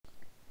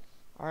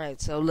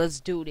Alright, so let's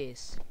do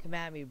this. Come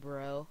at me,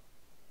 bro.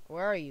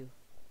 Where are you?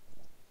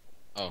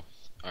 Oh,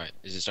 alright.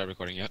 Is it start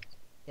recording yet?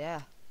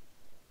 Yeah.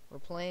 We're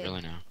playing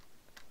Really now?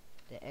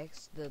 the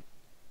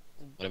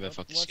Whatever the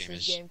fuck this what's game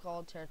this is. game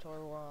called?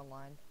 Territory War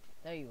Online.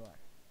 There you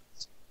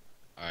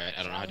are. Alright,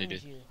 I don't know how to do.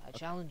 I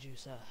challenge you,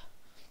 sir.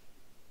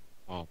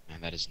 Oh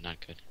man, that is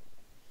not good.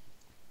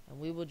 And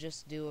we will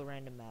just do a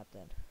random map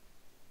then.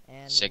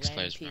 And 6 random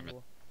players, people.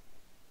 remember.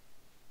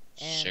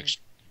 And 6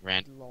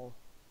 lol.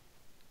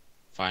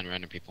 fine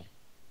random people.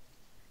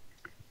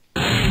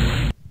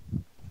 Oh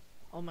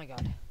my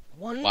god.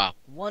 Wow.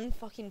 One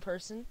fucking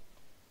person?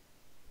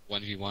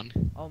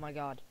 1v1? Oh my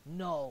god.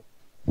 No.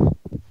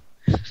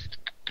 You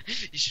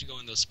should go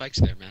in those spikes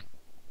there, man.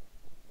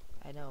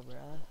 I know,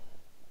 bruh.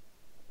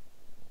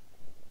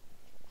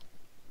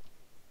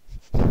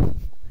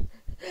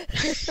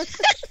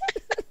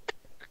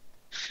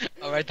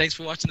 Alright, thanks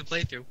for watching the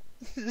playthrough.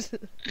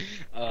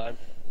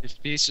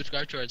 Please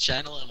subscribe to our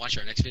channel and watch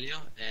our next video.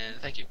 And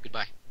thank you.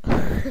 Goodbye. Oh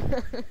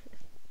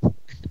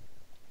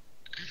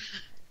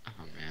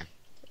man.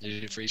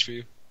 Did it freeze for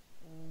you?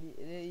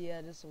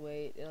 Yeah, just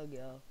wait. It'll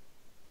go.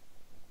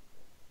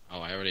 Oh,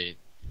 I already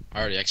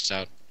X'd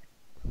out.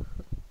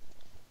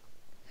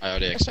 I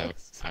already X'd out.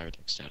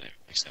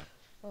 X'd out.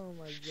 Oh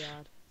my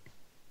god.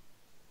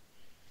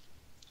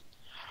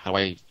 How do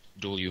I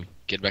duel you?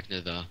 Get back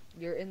into the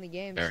You're in the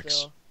game barracks.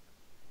 still.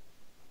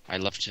 I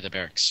left to the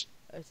barracks.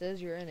 It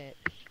says you're in it.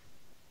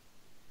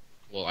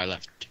 Well, I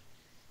left.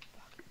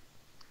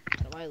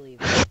 How do I leave?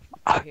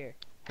 Right here.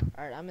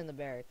 Alright, I'm in the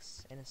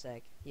barracks in a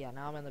sec. Yeah,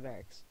 now I'm in the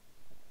barracks.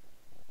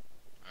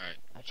 Alright.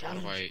 I How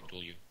challenge do I you.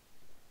 duel you?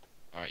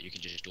 Alright, you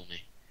can just duel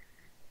me.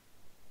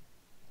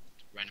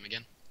 Random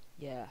again?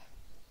 Yeah.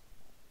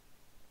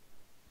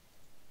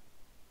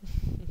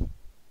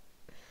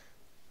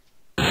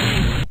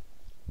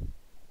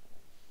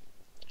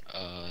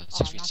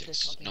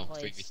 6v6. fucking No,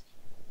 place.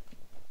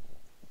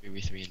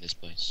 3v3 in this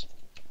place.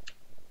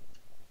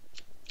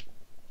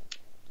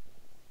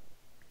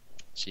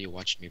 See, you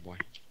watched me, boy.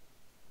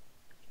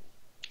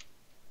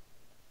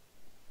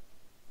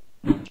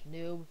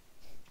 Noob.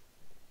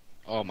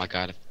 Oh my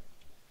god.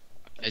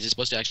 Is it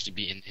supposed to actually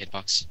be in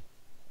hitbox?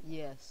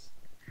 Yes.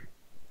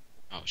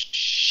 Oh,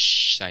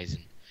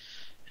 Shizen.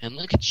 And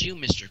look at you,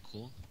 Mr.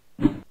 Cool.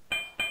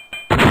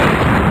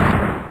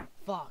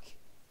 Fuck.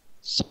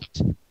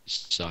 Sucked.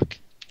 Suck.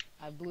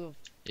 I blew.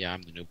 Yeah,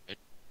 I'm the noob.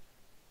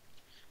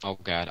 Oh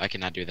god, I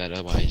cannot do that,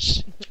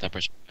 otherwise that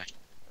person will die.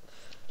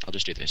 I'll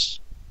just do this.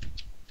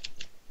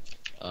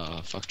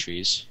 Fuck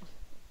trees.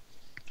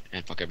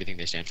 And fuck everything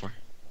they stand for.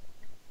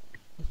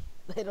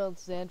 They don't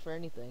stand for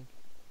anything.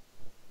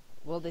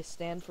 Well, they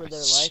stand for their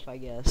Nice. life, I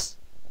guess.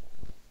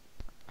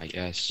 I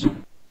guess.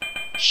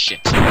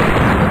 Shit.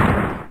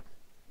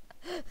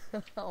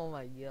 Oh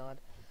my god.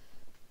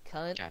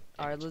 Cunt. God damn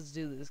Alright, it. let's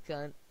do this,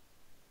 cunt.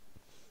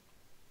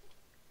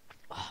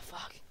 Oh,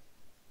 fuck.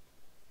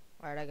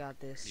 Alright, I got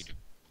this. You do.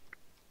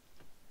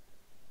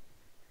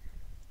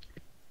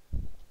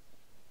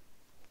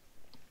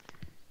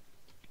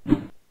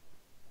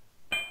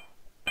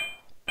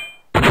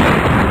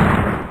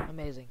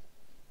 Amazing.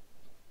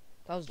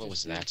 That was What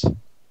was just that?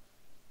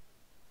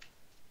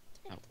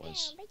 That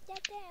was.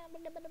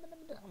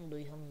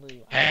 Humbly.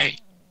 Hey!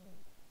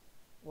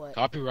 What?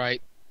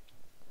 Copyright.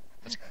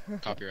 That's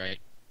copyright.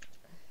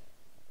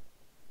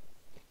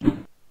 Alright,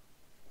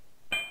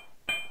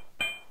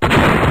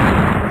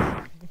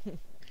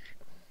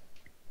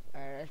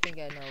 I think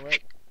I know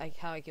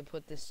how I can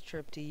put this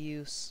trip to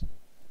use.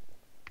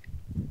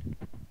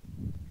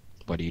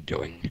 What are you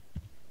doing?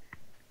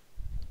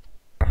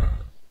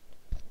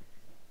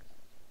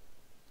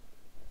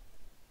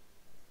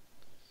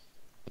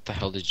 What the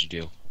hell did you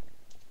do?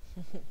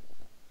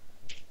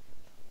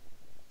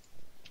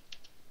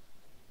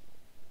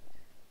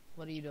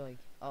 What are you doing?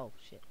 Oh,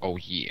 shit. Oh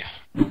yeah.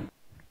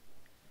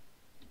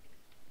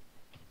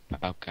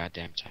 About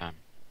goddamn time.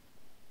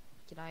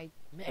 Can I?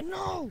 Man,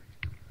 no!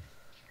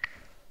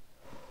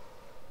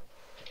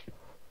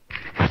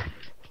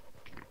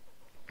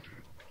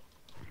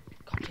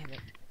 God damn it.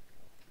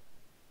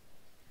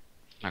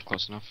 Not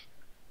close enough.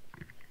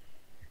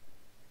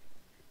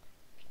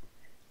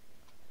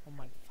 Oh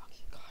my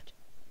fucking god.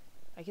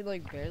 I can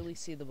like barely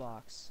see the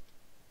box.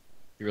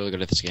 You're really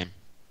good at this game.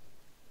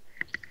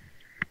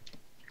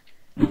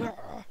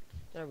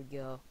 There we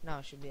go. Now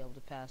I should be able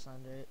to pass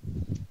under it.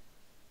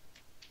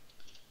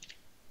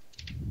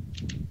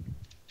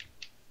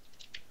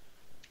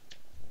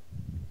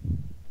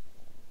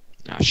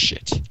 Ah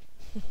shit.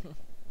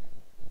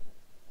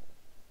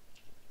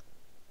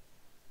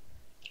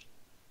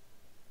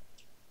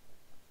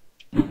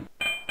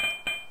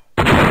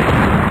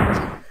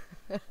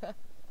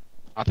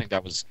 I think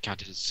that was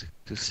counted as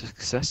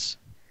success.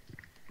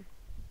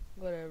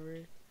 Whatever.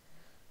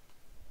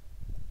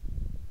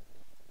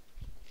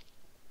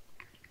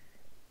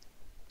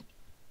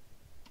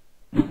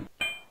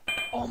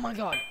 Oh my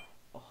god.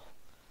 Oh,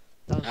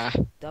 that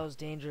was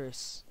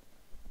dangerous.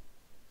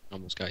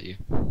 Almost got you.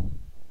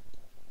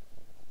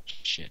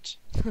 shit.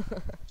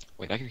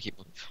 Wait, I can keep.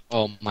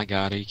 Oh my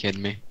god, are you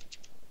kidding me?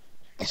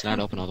 It's not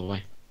open all the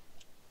way.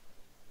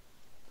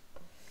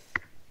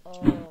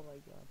 Oh my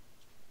god.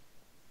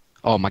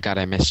 Oh my god,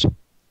 I missed.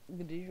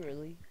 Did you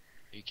really?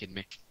 Are you kidding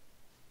me?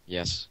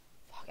 Yes.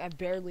 Fuck, I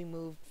barely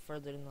moved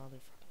further than the other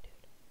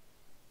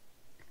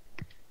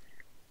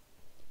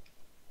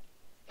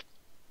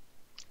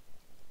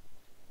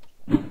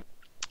fucking dude.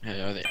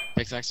 Hey, are the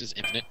pickaxes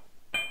infinite?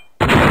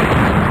 Oh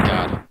my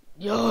god.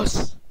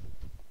 Yes!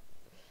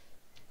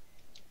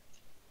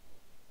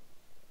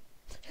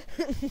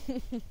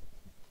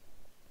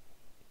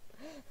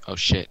 Oh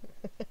shit.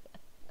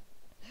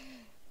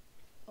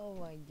 Oh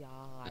my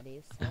god,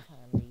 it's so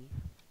funny.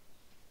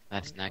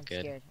 That's not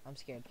good. I'm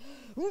scared.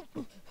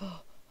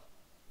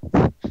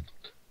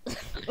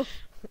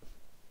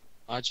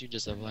 Aren't you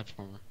just a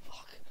platformer?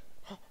 Fuck.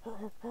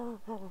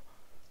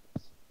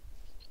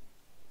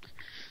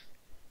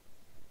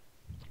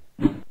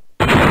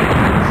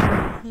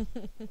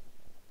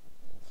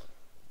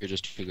 You're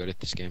just too good at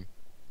this game.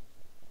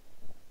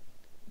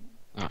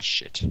 Oh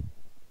shit.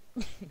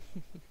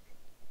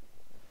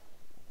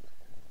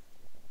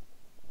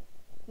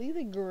 Look at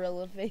the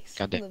gorilla face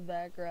God in damn. the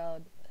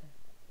background.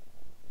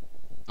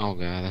 Oh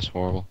god, that's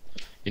horrible.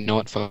 You know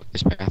what? Fuck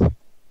this path.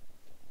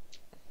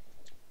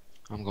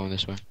 I'm going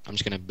this way. I'm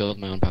just gonna build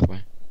my own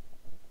pathway.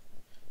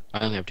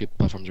 I only have 2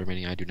 platforms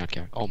remaining. I do not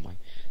care. Oh my.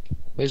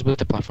 Please build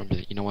the platform.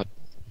 You know what?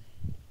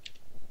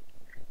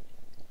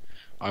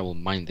 I will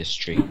mine this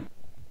tree.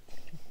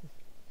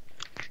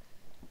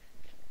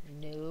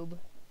 Noob.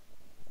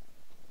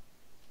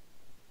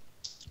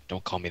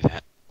 Don't call me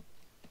that.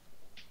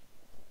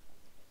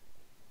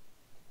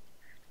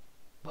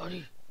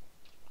 Buddy,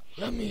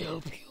 let me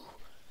help you.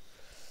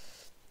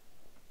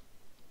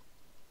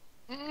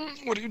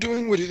 What are you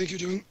doing? What do you think you're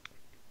doing?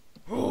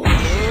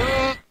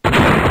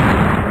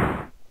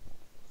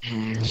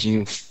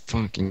 You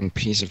fucking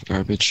piece of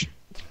garbage.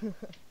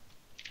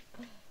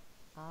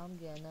 I'm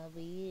gonna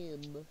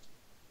win.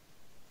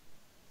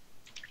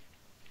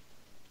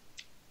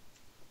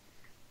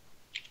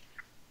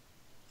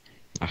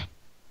 That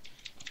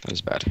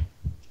is bad.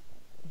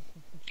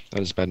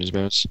 That is bad news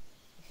bears.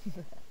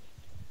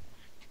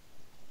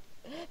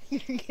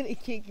 You're gonna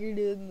kick your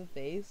dude in the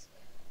face?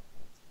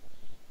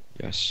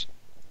 Yes.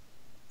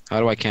 How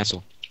do I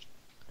cancel?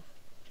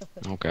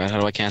 Oh god, how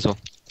do I cancel?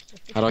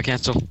 How do I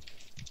cancel?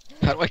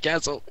 How do I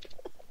cancel?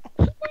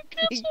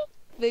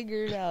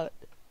 Figure it out.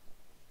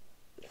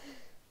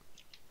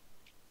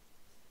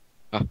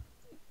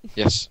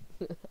 Yes.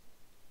 I'm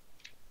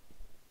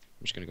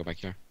just gonna go back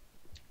here.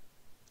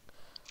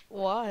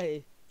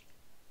 Why?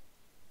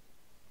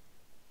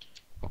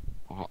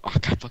 Oh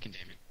god fucking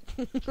damn it.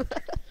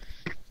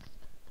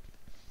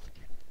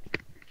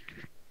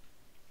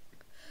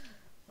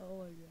 Oh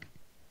my god.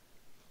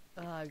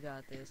 Oh, I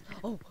got this.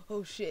 Oh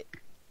shit.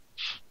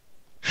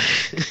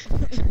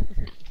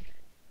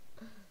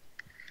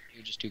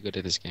 You're just too good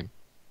at this game.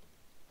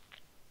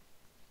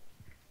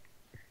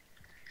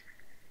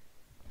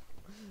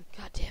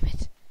 God damn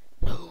it.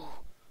 No.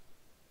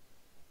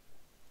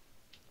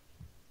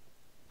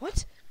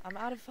 What? I'm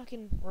out of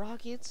fucking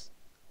rockets?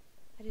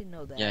 I didn't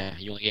know that. Yeah,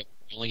 you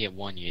only get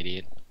 1, you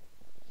idiot.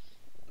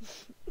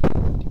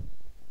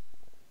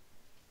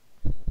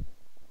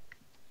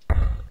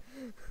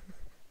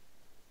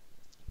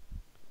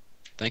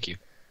 Thank you.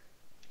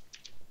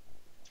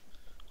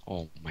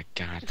 Oh my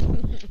god.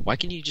 Why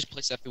can you just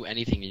place that through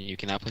anything and you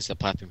cannot place the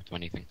platform through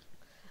anything?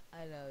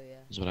 I know, yeah.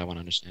 Is what I want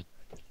to understand.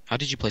 How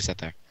did you place that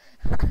there?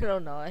 I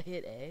don't know, I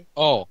hit A.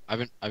 Oh,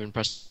 I've been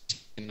pressing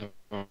the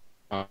wrong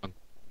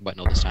button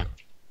all this time.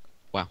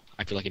 Wow,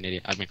 I feel like an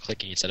idiot. I've been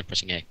clicking instead of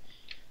pressing A.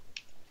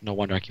 No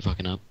wonder I keep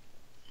fucking up.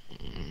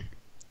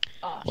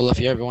 Oh, Well, if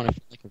you ever want to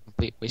feel like a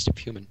complete waste of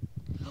human.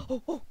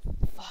 Oh,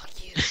 fuck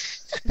you.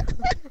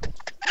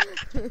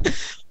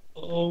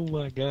 Oh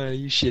my god, are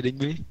you shitting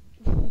me?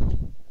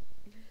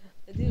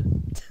 Dude.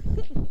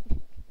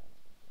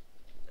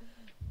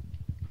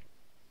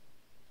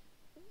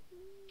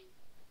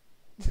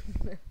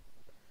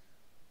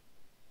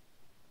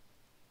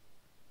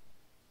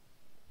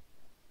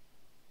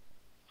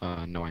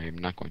 No, I am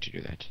not going to do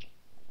that.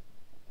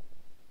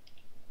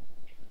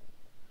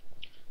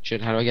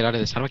 Shit, how do I get out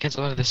of this? How do I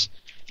cancel out of this?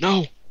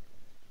 No!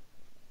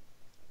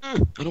 I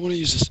don't want to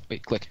use this.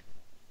 Wait, click.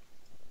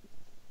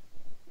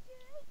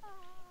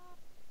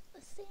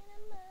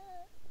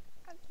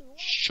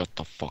 Shut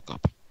the fuck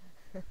up.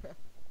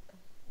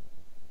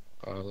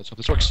 Let's hope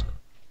this works.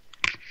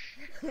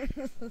 What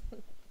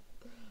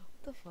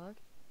the fuck?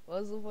 What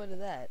was the point of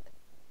that?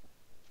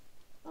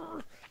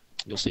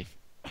 You'll see.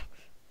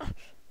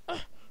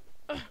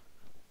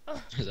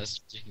 Is that so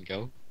you can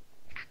go?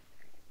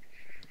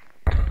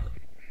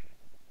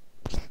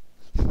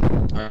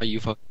 Are you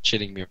fucking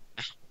shitting me?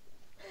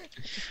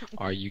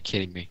 Are you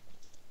kidding me?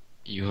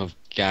 You have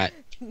got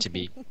to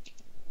be.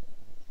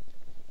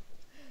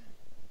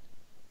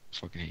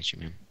 Fucking hate you,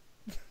 man.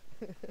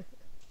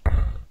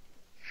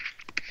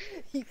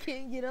 You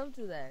can't get up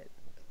to that.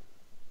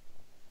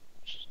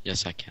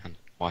 Yes, I can.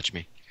 Watch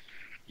me.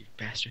 You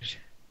bastard.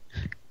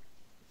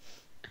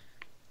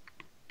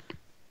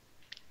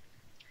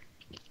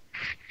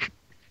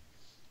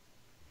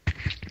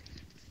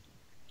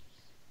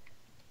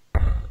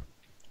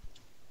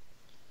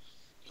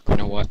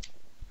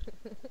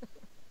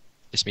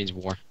 This means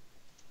war.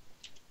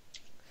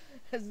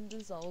 Hasn't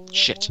this always been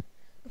Shit.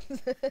 war?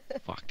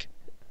 Fuck.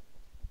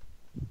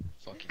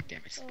 Fucking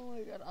damn it. Oh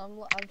my god, I'm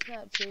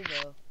trapped too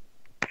though.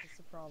 That's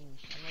the problem.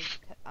 I'm like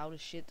out of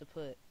shit to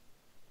put.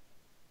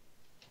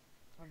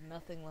 I have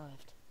nothing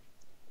left.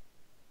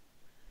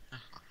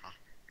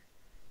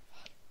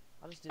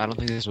 I'll just do I don't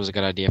think this was a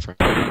good idea for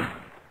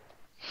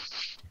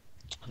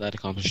that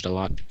accomplished a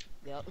lot.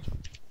 Yep.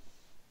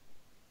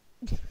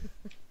 Oh,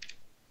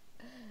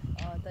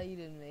 I thought you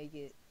didn't make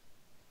it.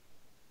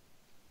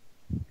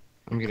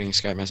 I'm getting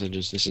Skype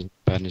messages. This is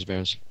bad news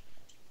bears.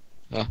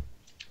 Oh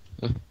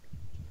my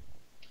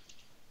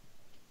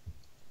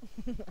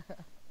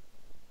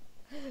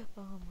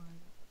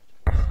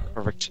god.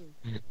 Perfect.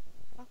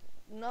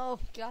 No,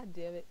 god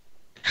damn it.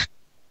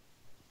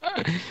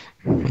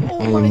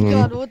 Oh my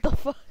god, what the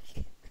fuck?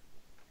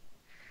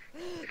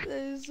 That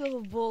is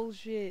so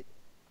bullshit.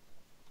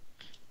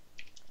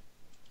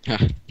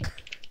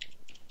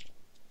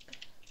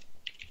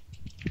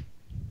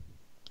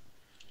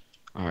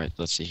 Alright,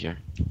 let's see here.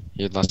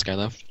 You're the last guy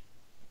left.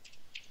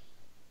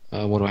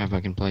 What do I have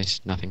back in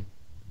place? Nothing.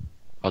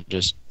 I'll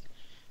just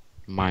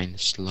mine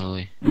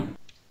slowly. Did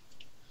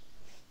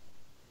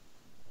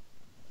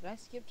I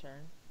skip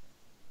turn?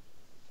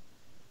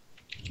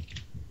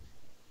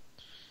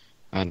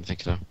 I don't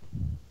think so.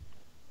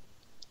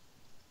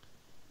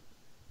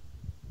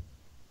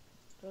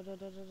 Drop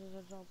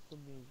the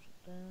music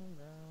down.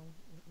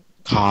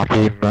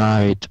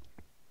 Copyright.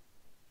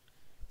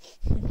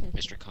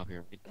 Mr.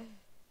 Copyright. How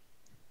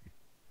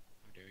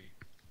dare you?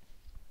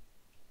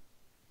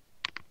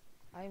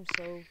 I am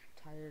so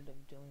tired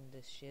of doing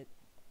this shit.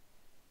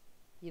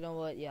 You know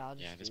what? Yeah, I'll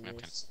just This do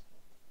map this.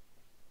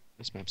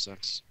 This map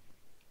sucks.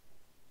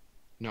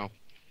 No.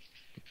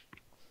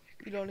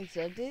 You don't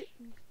accept it?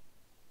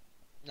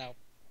 No.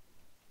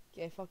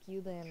 Okay, fuck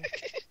you then.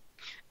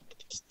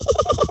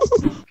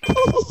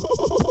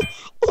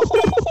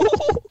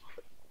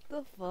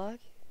 The fuck?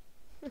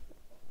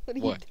 What are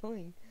you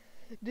doing?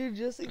 Dude,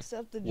 just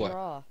accept the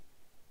draw.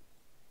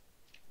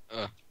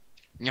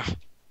 No.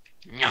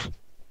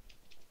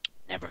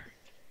 Never.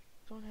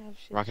 Don't have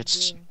shit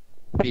Rockets. to do.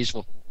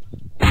 Peaceful.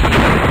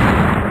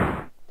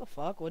 The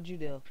fuck? What'd you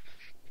do?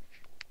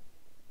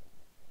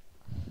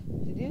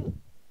 Did you?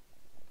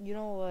 You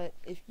know what?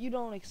 If you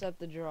don't accept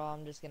the draw,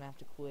 I'm just gonna have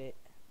to quit.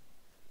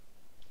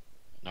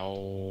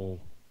 No.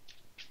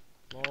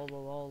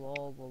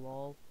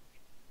 Lol.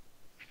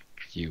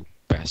 You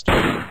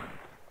bastard.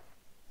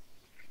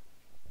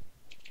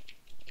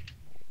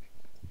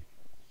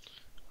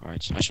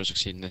 Alright, so I shall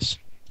succeed in this.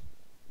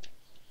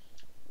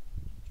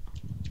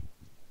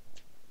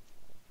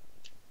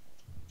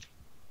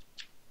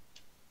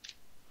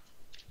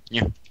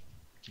 Yeah.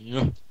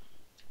 Yeah.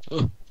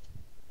 Yeah.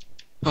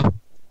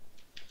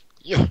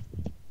 Yeah.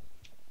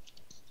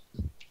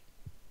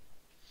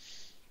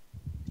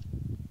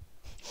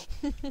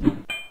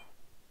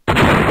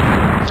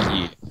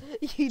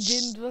 You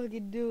didn't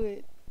fucking do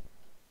it.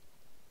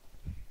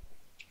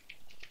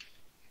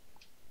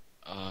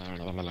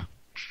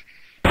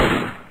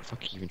 Fuck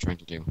are you even trying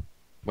to do?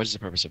 What is the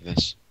purpose of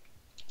this?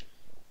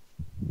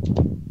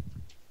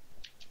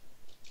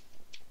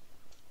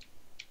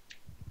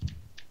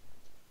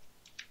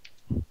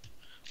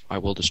 I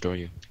will destroy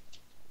you.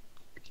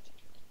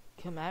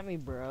 Come at me,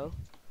 bro.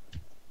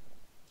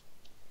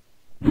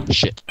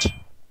 Shit.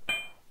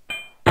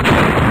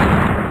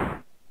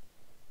 I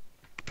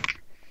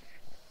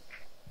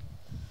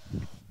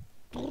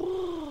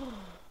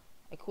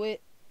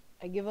quit.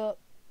 I give up.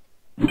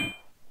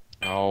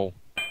 No.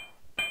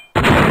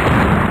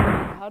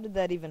 How did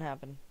that even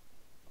happen?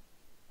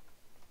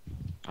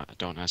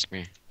 Don't ask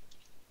me.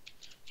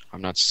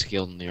 I'm not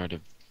skilled in the art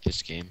of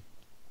this game.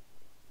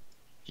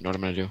 You know what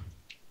I'm gonna do?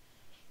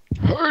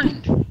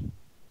 Burn!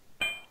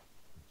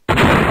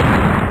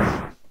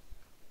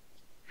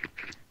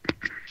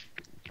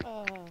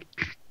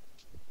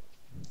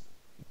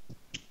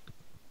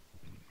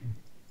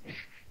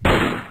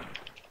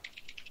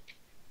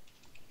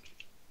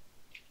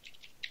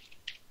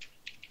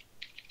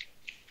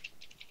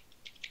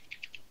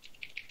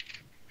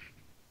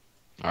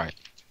 Alright.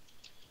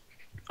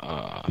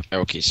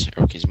 Arrow keys.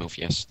 Arrow keys move,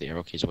 yes. The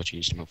arrow keys are what you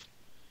use to move.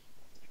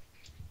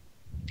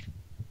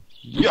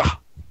 Yeah!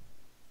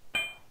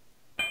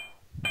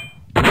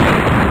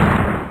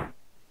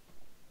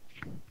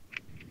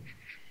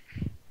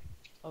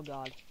 Oh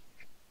god.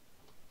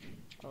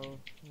 Oh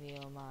me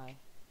oh my.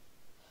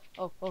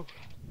 Oh. Oh.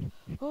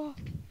 Oh.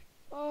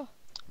 Oh.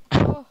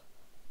 Oh.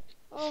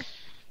 Oh. Oh.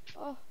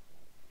 Oh.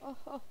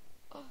 Oh.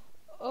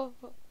 Oh.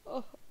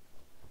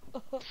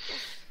 Oh.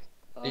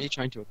 What are you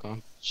trying to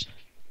accomplish?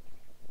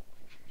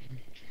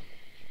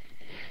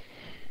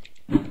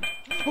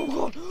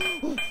 Oh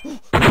god!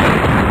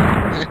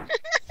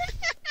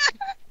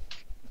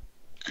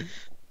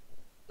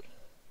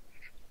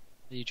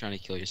 Are you trying to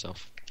kill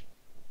yourself?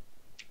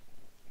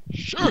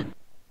 Sure!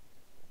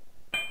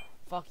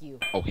 Fuck you.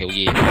 Oh, hell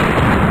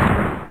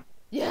yeah.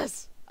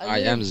 Yes! I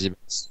am the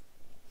best.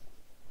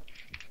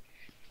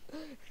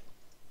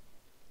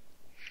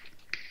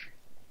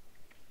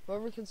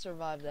 Whoever can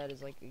survive that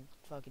is like a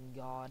fucking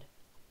god.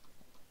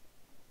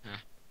 Huh.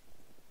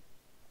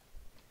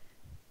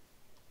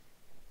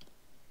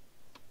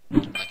 I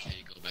like how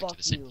you go back to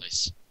the same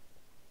place.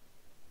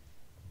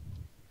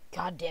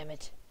 God damn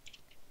it.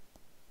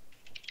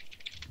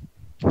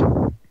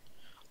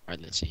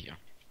 Alright, let's see here.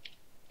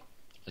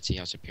 Let's see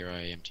how superior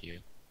I am to you.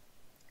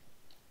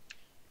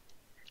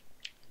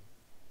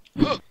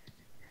 What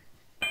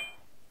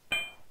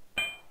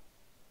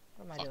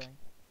am I doing?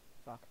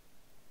 Fuck.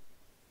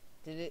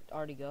 Did it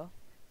already go?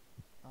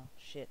 Oh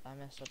shit, I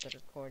messed up the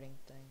recording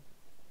thing.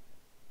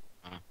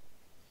 What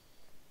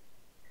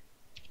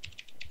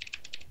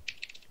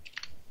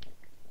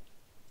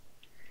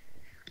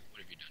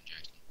have you done,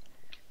 Jackson?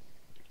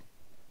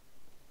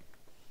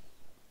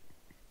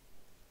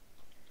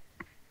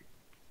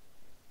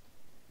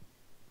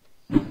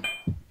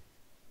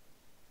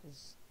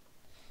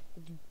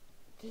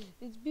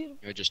 It's beautiful.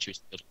 You're just too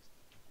skilled.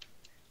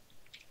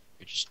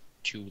 You're just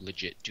too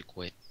legit to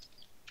quit.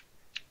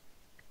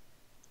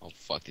 Oh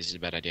fuck, this is a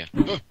bad idea.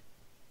 Here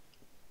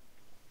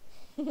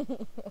we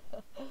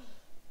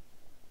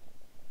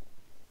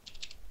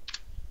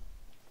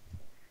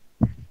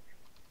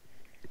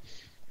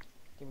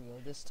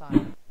go, this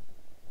time.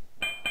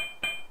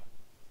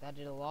 That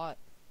did a lot.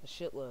 A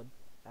shitload,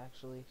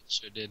 actually.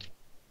 Sure did.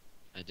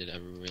 I did a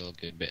real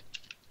good bit.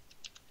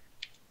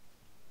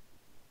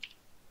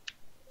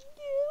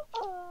 You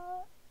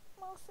are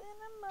my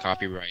cinema.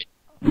 Copyright.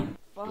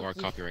 Fuck You are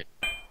you. copyright.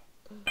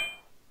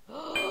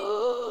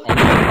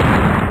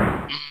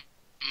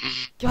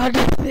 God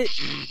damn it!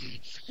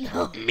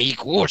 No. Me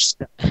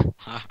gusta.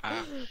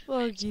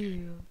 Fuck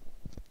you.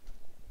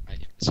 I am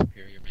the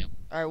superior male.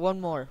 Alright, one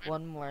more,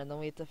 and then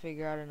we have to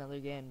figure out another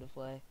game to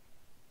play.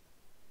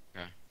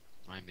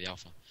 I am the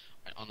alpha.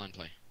 Alright, online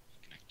play.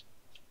 Connect.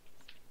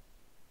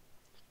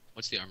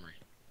 What's the armory?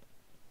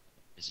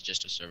 Is it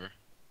just a server?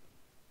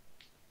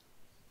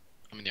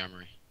 I'm in the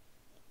armory.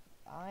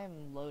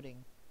 I'm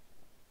loading.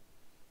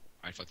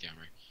 Alright, fuck the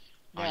armory.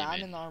 Yeah,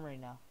 I'm in the armory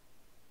now.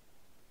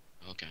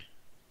 Okay.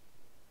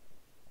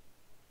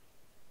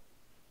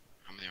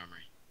 I'm in the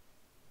armory.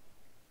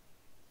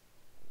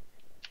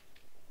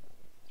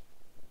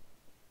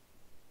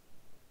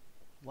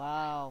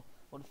 Wow,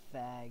 what a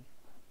fag.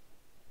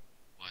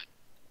 What?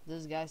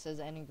 This guy says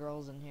any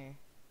girls in here.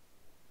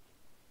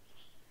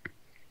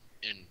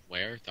 In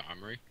where? The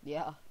armory?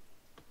 Yeah.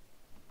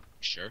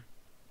 Sure?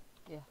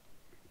 Yeah.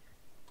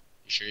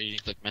 You sure you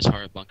didn't click mess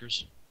hard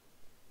bunkers?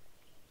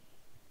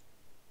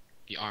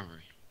 The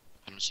armory.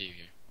 I don't see you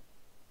here.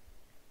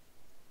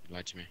 You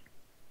lied to me.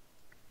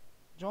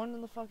 Join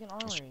in the fucking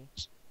armory.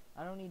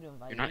 I don't need to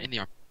invite you. You're not in the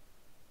armory.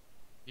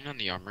 You're not in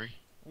the armory.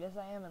 Yes,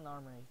 I am in the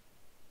armory.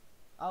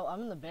 Oh,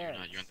 I'm in the barracks.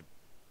 You're not. You're in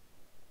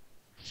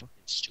the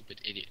fucking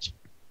stupid idiot.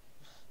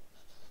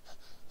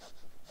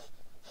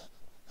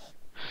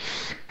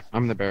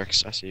 I'm in the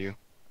barracks. I see you.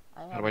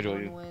 I have How do I duel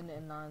 1 you? win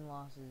and 9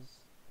 losses.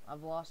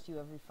 I've lost you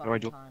every How do I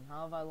fucking duel? time.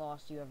 How have I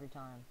lost you every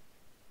time?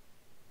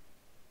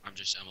 I'm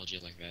just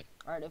MLG like that.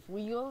 Alright, if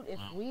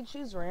we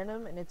choose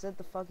random and it's at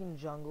the fucking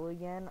jungle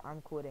again,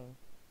 I'm quitting.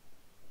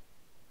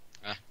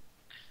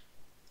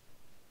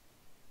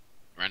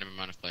 Random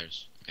amount of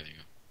players. Okay, there you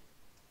go.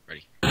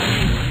 Ready.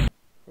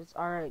 It's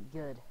alright,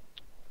 good.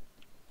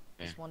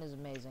 Okay. This one is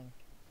amazing.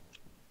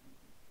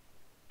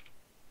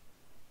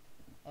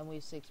 And we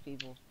have 6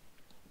 people.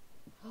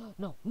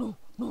 No.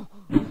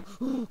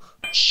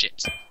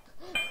 Shit.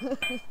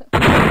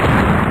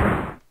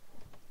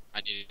 I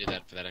needed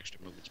that for that extra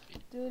movement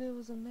speed. Dude, it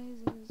was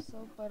amazing. It was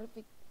so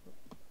perfect.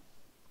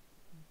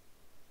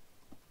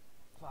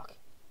 Fuck.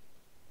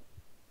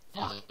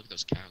 Yeah, look at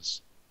those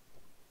cows.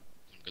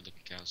 Some good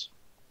looking cows.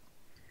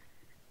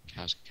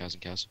 Cows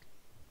and cows.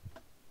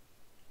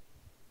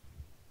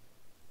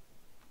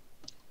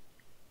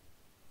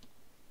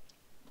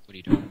 What are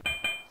you doing?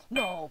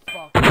 No,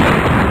 fuck.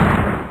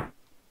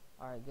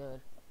 Alright,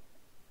 good.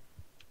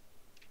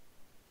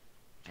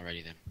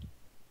 Alrighty then.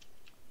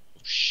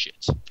 Oh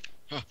shit.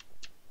 Huh.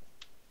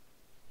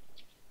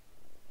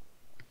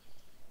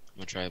 I'm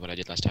gonna try what I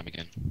did last time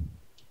again.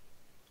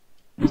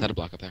 Is that a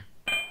block up there?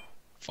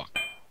 Fuck.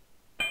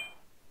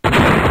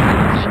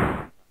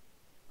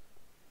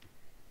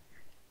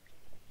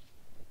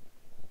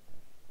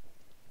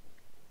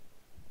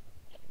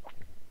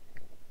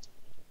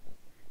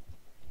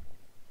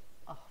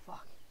 Oh,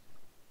 fuck.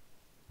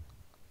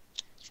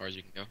 As far as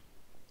you can go.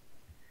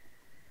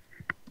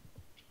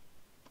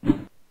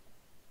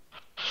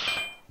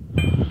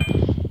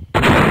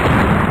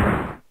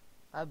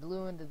 I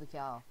blew into the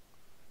cow.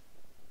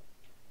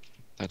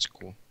 That's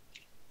cool.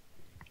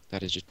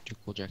 That is just too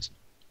cool, Jackson.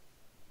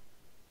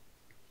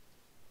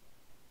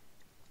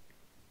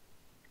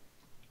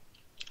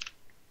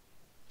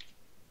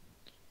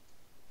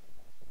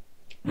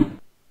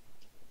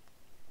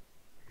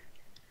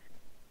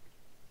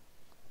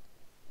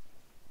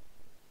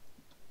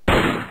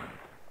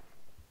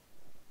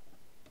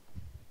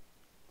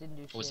 Didn't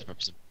do What was the shit.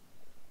 purpose of...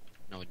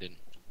 No, it didn't.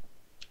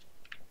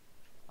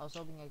 I was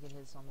hoping I could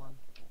hit someone.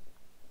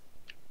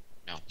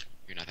 No,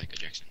 you're not that good,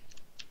 Jackson.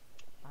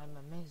 I'm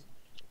amazing.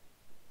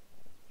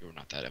 You're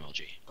not that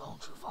MLG.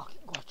 Don't you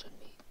fucking question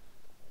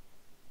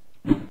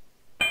me.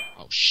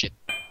 Oh shit.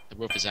 The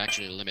roof is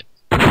actually a limit.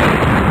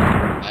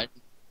 That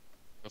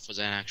roof was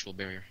an actual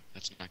barrier.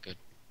 That's not good.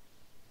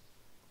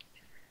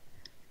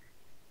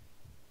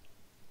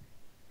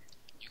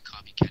 You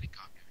copycatty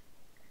copier.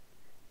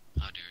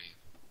 How dare you?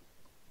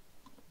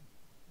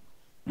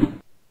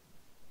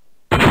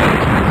 The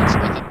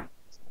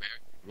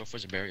roof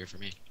was a barrier for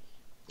me.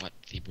 What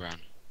the brown?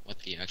 What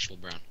the actual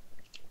brown?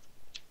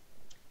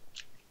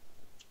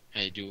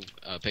 Hey, do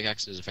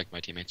pickaxes affect my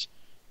teammates?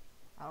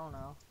 I don't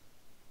know.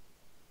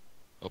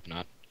 Hope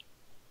not.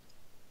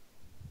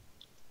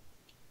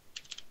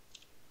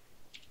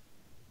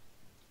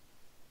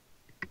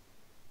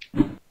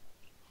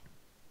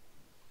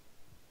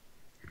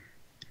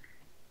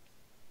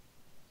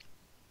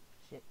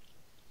 Shit.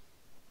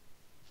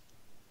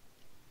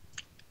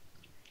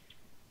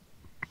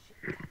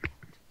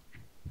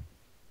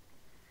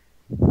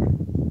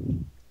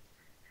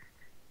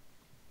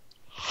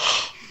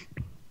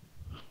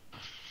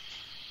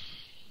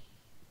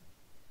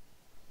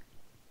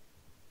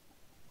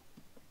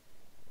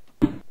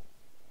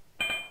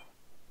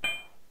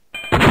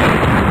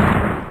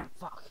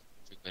 Fuck.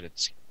 Too good at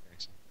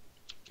pickaxing.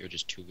 You're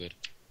just too good.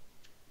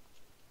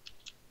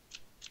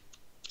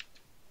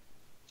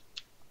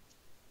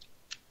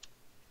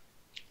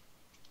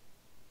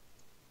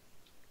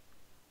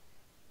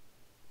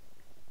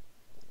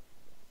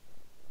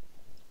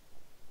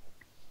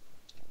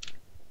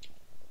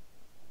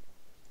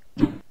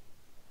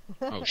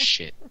 Oh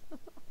shit.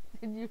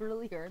 Did you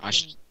really hurt I him?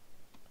 should.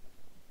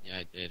 Yeah,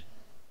 I did.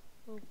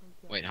 Oh my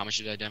god. Wait, how much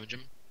did I damage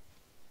him?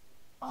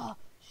 Oh,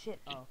 shit.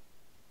 Oh.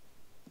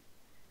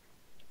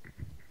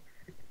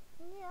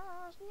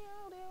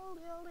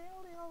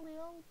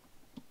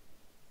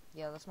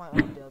 Yeah, that's my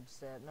own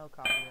dubstep. No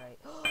copyright.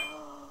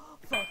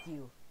 Fuck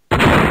you.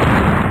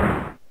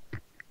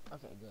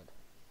 Okay, good.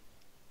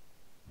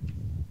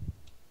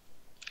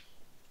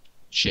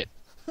 Shit.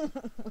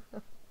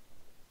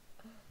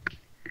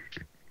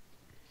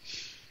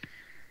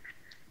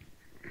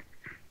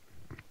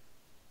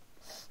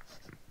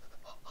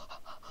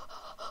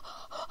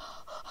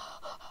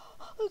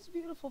 That's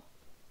beautiful.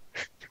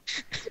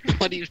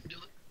 What are you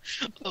doing?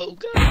 Oh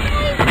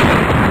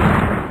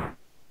god.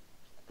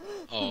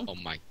 Oh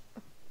my.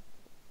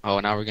 Oh,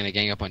 now we're gonna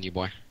gang up on you,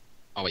 boy.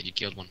 Oh wait, you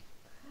killed one.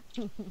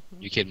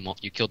 You killed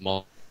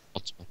multiple.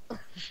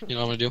 You know what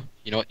I'm gonna do?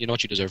 You know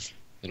what you deserve,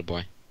 little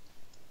boy.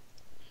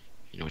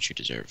 You know what you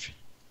deserve.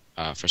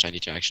 First I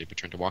need to actually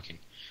return to walking.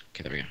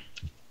 Okay, there we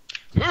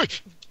go.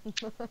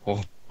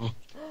 Oh.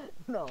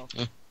 No.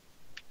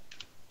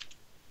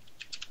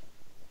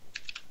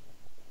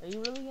 Are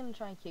you really gonna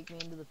try and kick me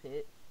into the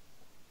pit?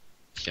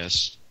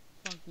 Yes.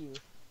 Fuck you.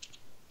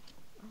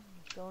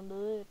 Don't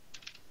do it.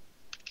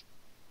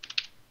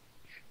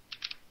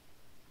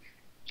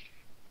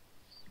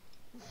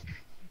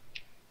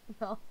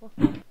 No.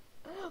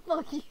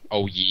 Fuck you.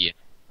 Oh yeah.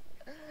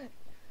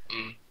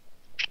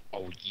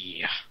 Oh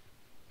yeah.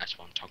 That's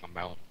what I'm talking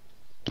about.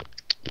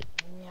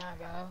 Yeah,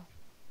 go.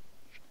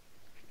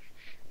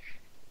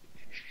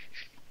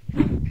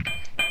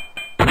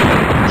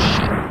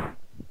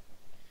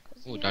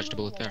 Ooh, dodged a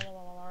bullet there.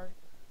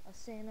 A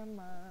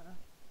cinema,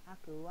 I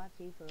could watch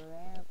it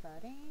forever.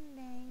 Ding,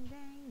 ding,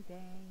 ding,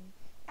 ding.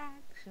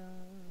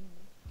 Action.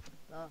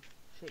 Oh,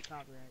 shit,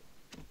 copyright.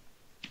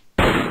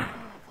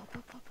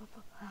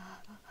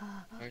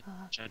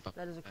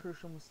 That is a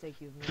crucial mistake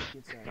you've made,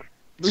 you'd say.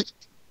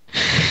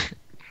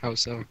 How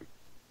so?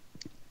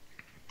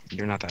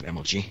 You're not that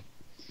MLG.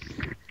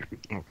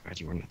 Oh god,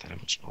 you are not that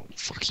MLG. Oh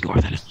fuck, you are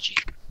that MLG.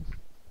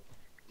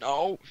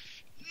 No!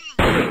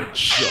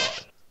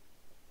 Shot.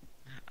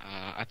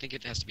 I think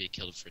it has to be a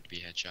kill for it to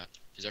be a headshot.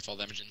 Is there fall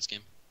damage in this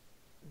game?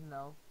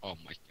 No. Oh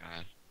my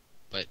god.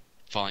 But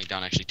falling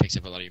down actually takes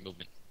up a lot of your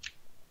movement.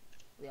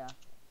 Yeah.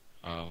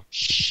 Oh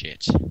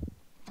shit.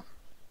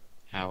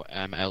 How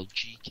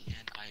MLG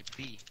can I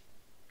be?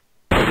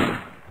 Are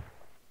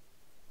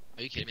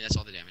you kidding me? That's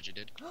all the damage it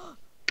did?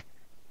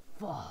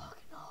 Fuck,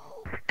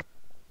 no.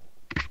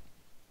 Did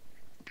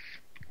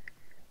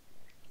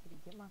he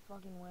get my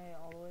fucking way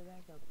all the way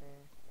back up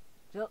there?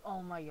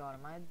 Oh my god,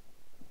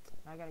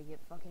 I gotta get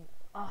fucking...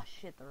 Oh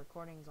shit, the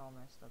recording's all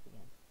messed up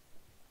again.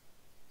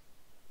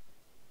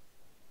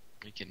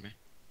 Are you kidding me?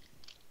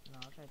 No,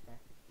 it's right there.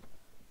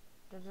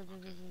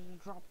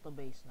 Drop the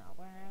bass now.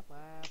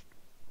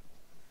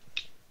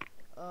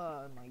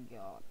 Oh my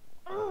god.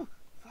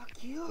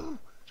 Fuck you!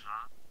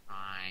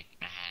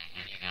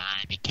 You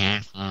gotta be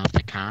careful of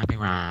the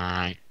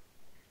copyright.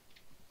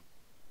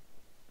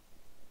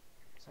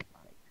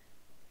 Psychotic.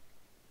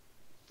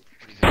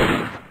 What do you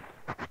think?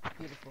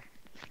 Beautiful.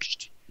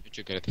 You're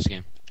too good at this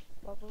game.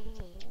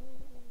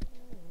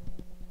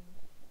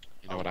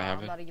 You know what I have?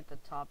 I'm about to get the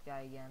top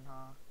guy again,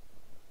 huh?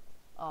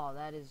 Oh,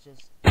 that is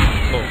just...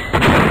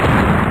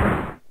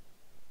 Oh.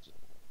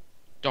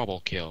 Double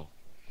kill.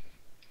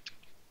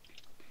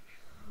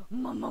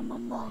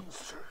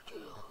 Monster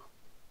kill.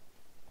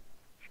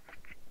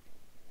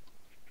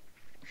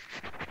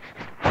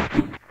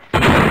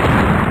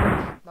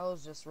 That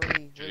was just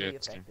really, You're really good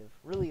at this game. effective.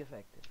 Really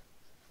effective.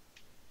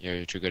 Yeah,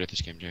 you're too good at this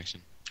game,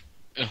 Jackson.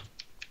 Ugh.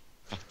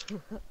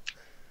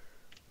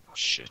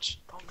 Shit.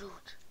 Don't do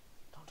it.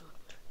 Don't do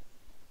it.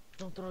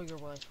 Don't throw your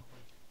wife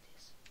away.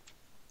 This.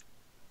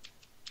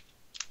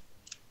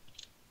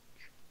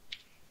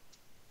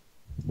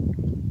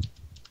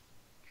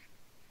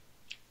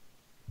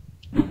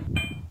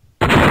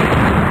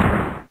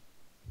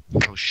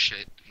 Oh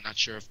shit. Not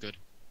sure if good.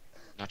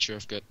 Not sure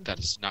if good. That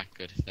is not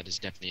good. That is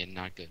definitely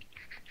not good.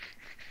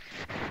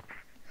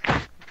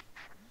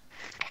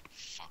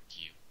 Fuck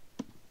you.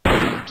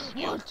 Fuck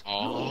you. What?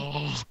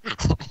 Oh.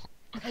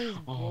 That is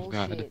Oh bullshit.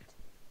 god.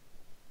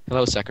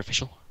 Hello,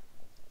 sacrificial.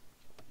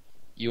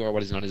 You are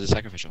what is known as a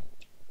sacrificial.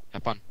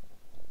 Have fun.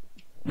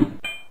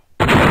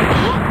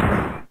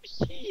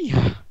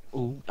 Yeah.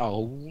 Oh,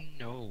 oh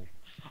no.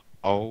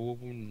 Oh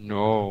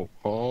no.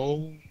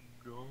 Oh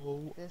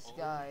no. This Oh,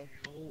 guy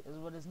no. is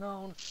what is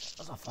known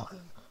as a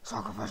fucking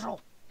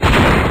sacrificial.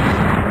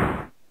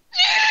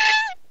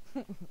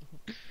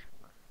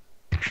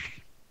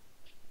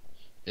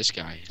 This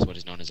guy is what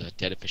is known as a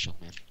dead official,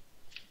 man.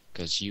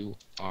 Because you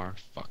are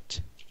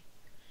fucked.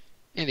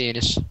 In the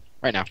anus.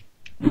 Right now.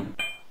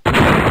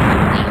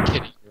 Are you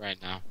kidding me right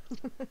now?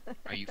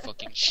 Are you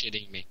fucking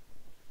shitting me?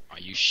 Are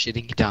you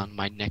shitting down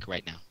my neck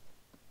right now?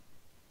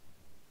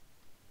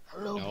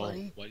 Hello, No.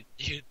 buddy. What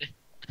did you think?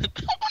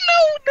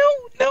 Oh,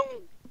 no, no,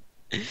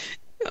 no.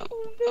 No,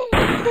 no,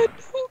 no,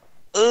 no.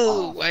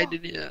 Oh, why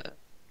did you...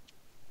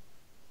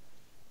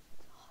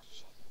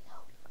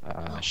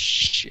 Oh, shit, no.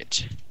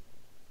 Shit.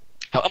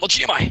 How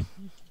MLG am I?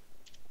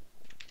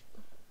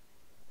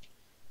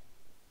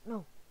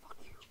 No. Fuck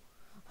you.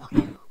 Fuck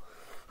you.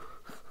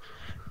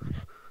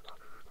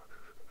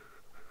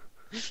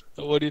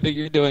 What do you think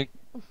you're doing?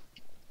 What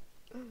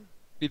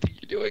do you think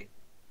you're doing?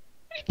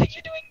 What do you think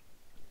you're doing?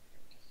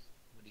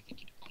 What do you think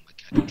you're doing? Oh my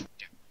god, don't you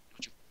dare.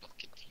 Don't you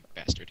fucking, you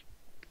bastard.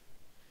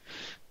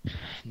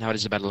 Now it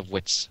is a battle of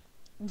wits.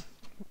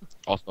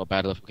 Also a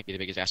battle of who can be the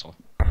biggest asshole.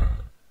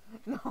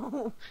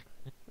 No.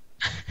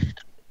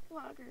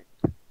 Fucker.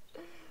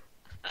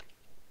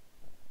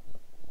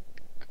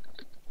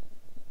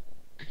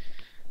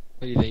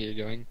 What do you think you're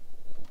doing?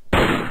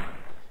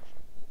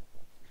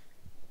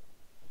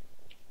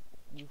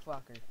 You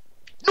fucker.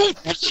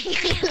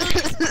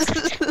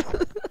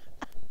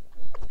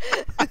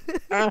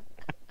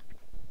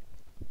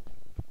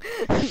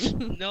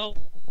 No.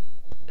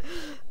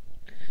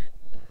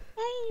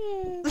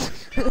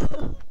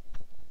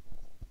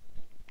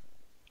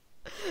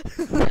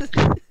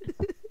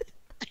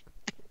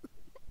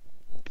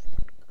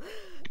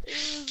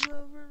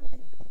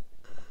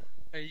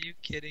 Are you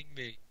kidding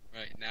me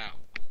right now?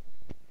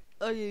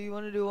 Oh yeah, you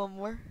want to do one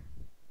more?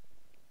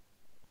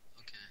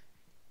 Okay.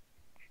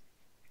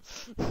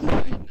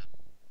 Right now.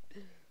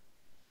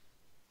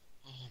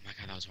 Oh my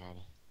god, that was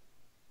horrible.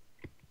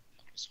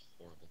 That was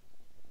horrible.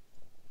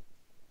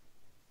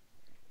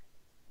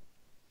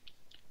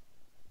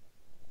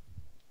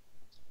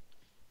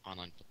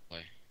 Online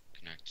play.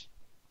 Connect.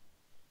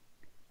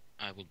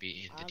 I will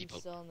be in the I'm depot.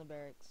 still in the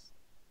barracks.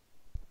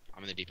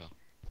 I'm in the depot.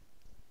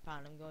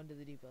 Fine, I'm going to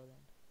the depot then.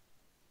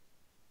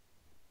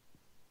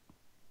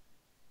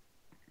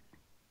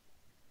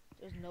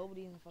 There's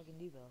nobody in the fucking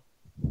depot.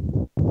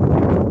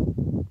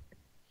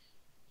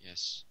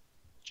 Yes.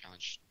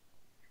 Challenge.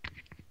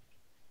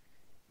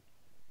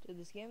 Dude,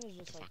 this game is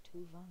just The like fuck?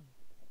 too fun.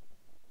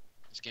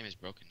 This game is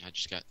broken. I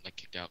just got like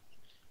kicked out.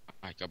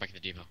 Alright, go back to the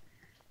depot.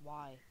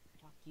 Why?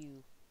 Fuck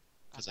you.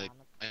 Because God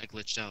I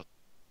glitched out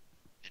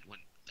and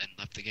went and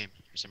left the game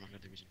for some other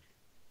reason.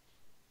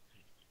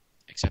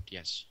 Except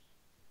yes.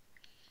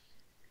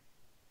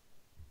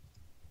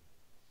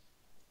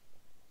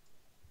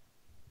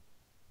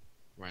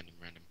 Random.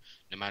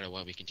 No matter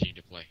what, we continue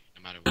to play.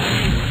 No matter what.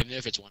 Even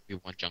if it's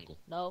 1v1 jungle.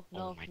 No, Oh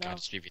no, my no, god,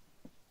 it's 3v.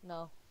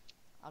 no.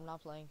 I'm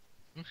not playing.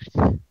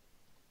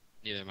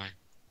 Neither am I.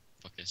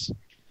 Fuck this.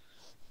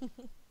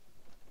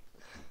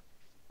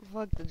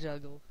 Fuck the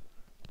juggle.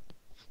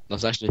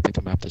 Let's actually pick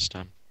a map this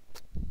time.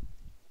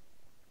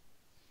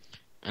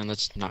 And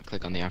let's not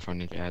click on the Afro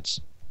Ninja ads.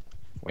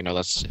 Wait, no,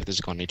 if this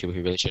is going on YouTube,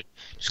 we really should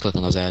just click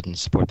on those ads and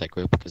support that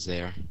group because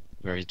they are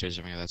very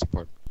deserving of that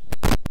support.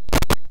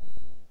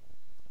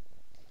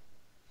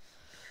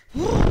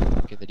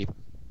 Get the depot.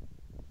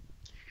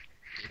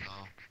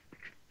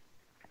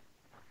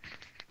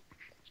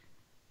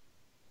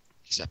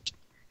 Accept.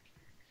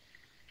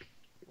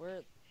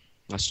 Where?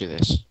 Let's do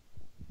this.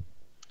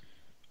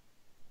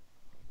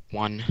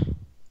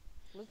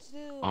 Let's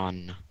do.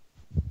 On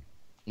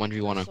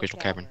 1v1 on Crystal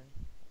Cavern.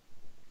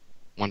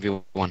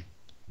 1v1.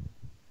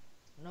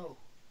 No.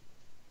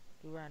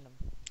 Do random.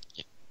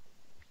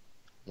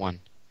 1.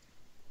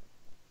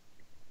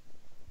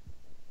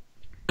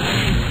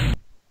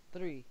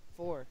 3,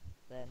 4,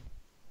 then.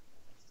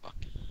 Fuck.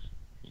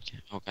 Okay.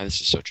 Oh god,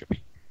 this is so trippy.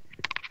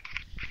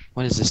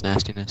 What is this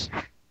nastiness?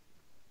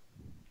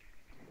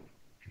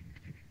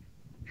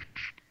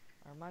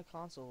 Or my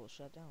console will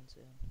shut down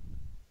soon.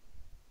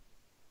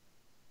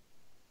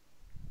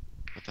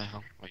 What the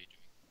hell? What are you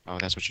doing? Oh,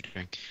 that's what you're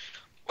doing.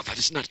 Oh, that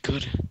is not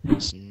good.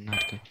 It's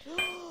not good.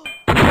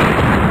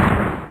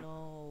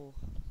 No.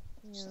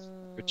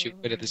 You're too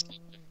good at this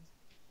game.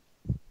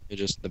 You're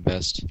just the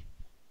best.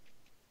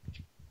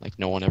 Like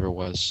no one ever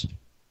was.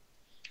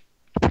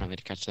 Apparently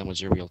to catch them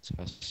was your real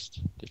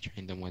test. To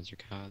train them was your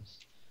cause.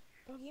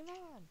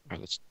 Pokemon. Alright,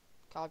 let's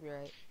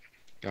Copyright.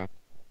 go.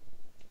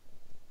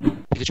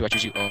 Pikachu, I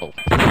choose you. Oh.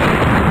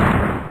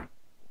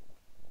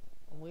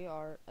 We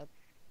are at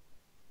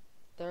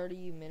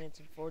 30 minutes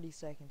and 40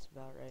 seconds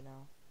about right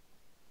now.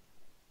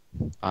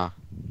 Ah.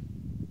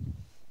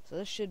 So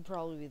this should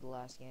probably be the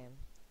last game.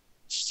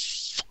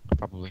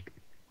 Probably.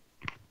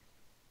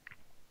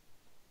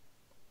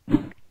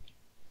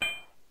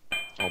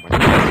 Oh my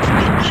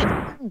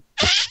god.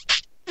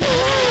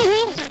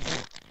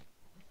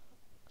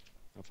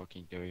 How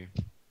fucking dare you?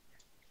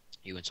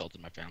 You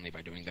insulted my family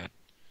by doing that.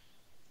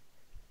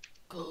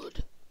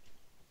 Good.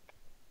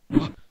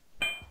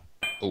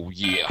 Oh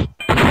yeah.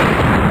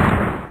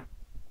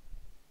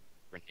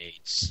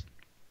 Grenades.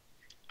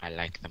 I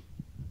like them.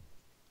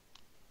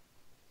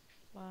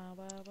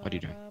 What are you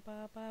doing?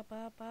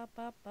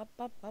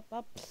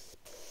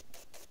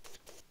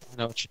 I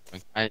know what you're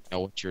doing. I know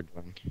what you're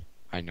doing.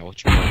 I know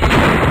what you're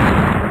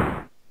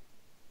doing.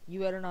 You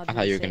better not I do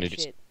thought the you were same gonna do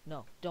shit.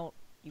 No, don't.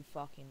 You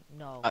fucking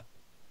no.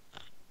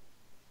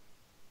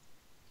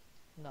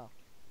 No.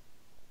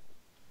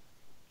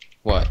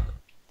 What?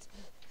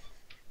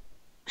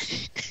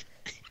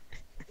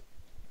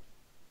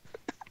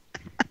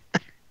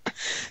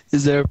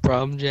 Is there a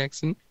problem,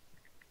 Jackson?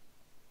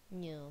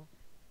 No.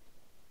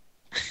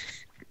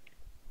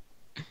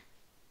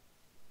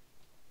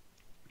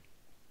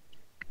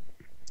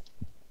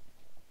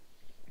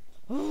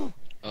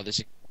 Oh, this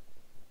is...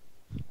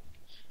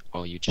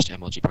 Oh, you just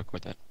MLG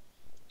parkour that.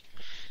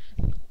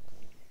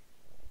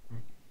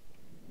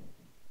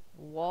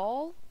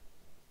 Wall?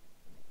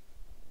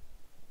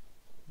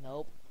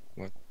 Nope.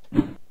 What?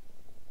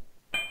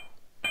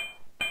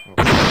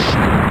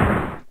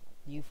 Oh,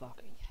 You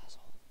fucking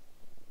asshole.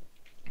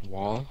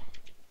 wall?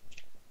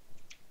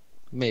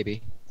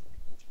 Maybe.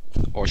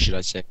 Or should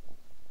I say...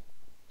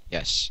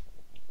 Yes.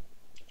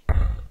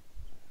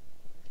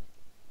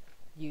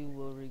 You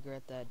will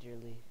regret that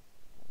dearly.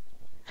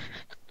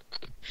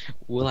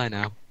 Will I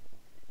now?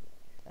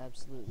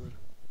 Absolutely.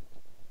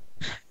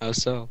 How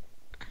so?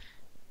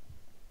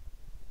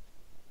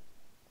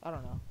 I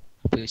don't know.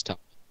 Please tell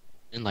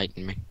me.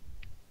 Enlighten me.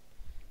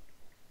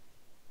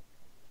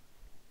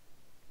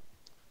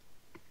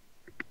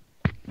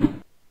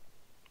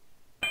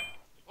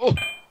 Oh!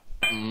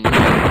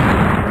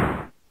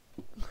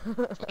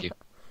 Fuck you.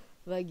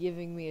 By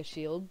giving me a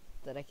shield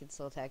that I can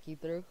still attack you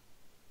through.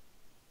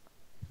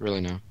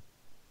 Really no.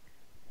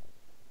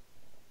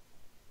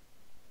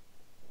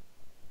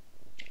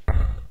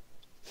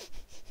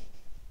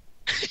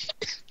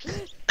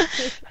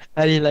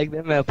 How do you like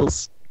them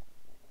apples?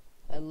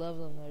 I love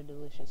them, they're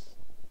delicious.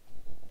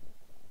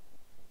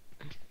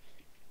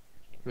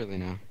 Really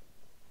no.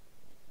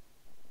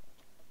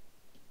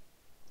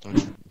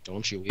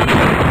 Don't you even.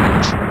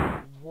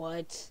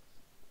 What?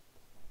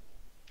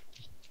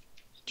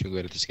 Too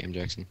good at this game,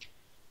 Jackson.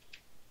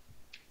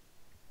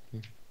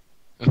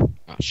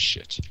 Oh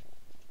shit.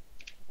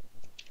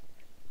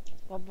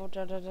 Drop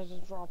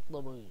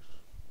the booze.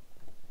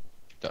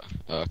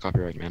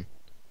 Copyright, man.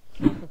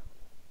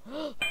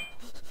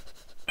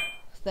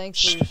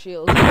 Thanks for your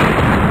shield.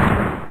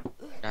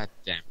 God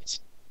damn it.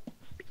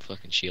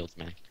 Fucking shields,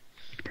 man.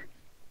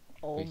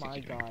 Oh What do you my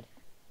think you're doing? god.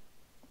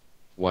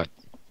 What?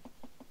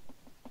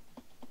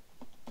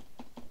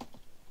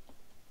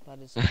 That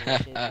is some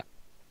bullshit.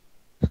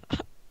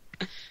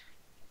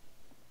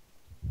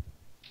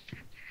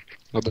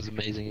 What was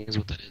amazing is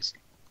what that is.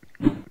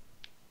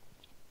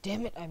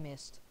 Damn it, I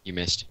missed. You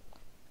missed.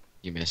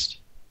 You missed.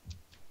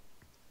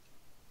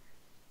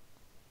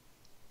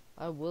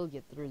 I will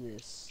get through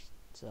this.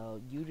 So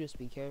you just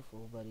be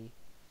careful, buddy.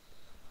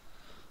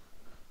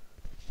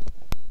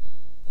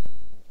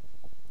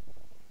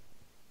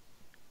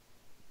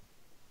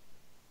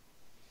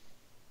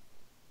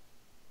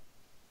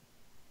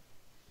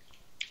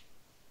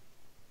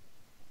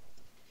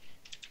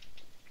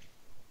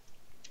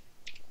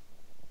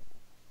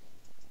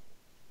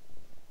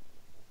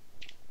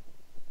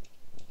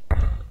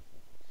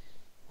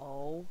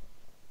 Oh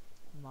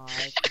my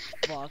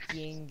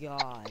fucking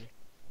god.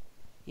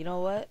 You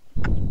know what?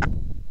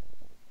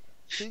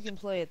 Who can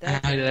play at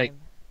that How did I- time?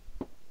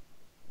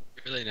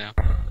 Really now.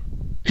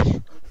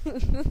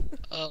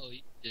 Oh,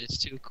 it's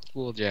too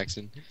cool,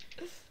 Jackson.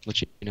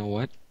 But you know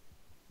what?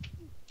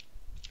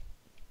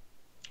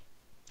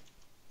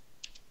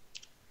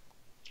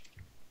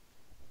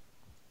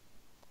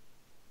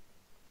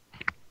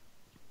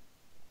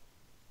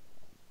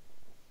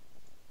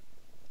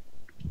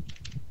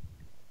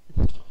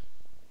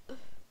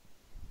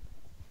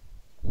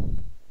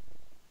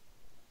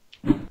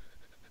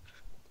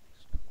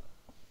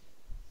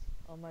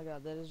 Oh my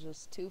god, that is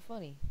just too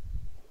funny.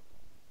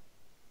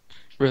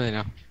 Really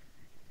now.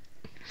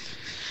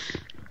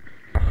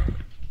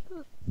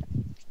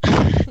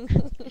 You're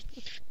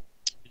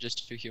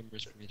just too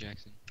humorous for me,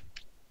 Jackson.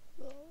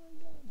 Oh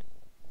my god.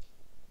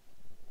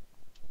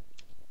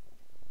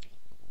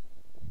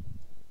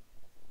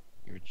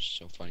 You're just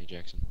so funny,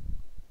 Jackson.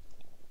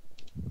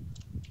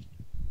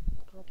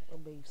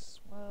 Copy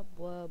swab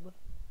web.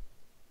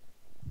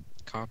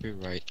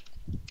 Copyright.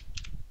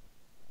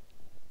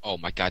 Oh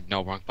my god,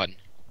 no, wrong button.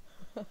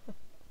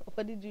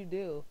 What did you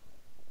do?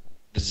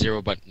 The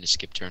 0 button is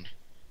skip turn.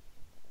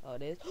 Oh,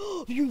 it is?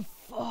 You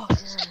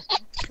fucker!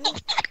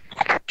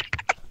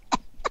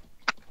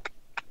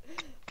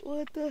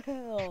 What the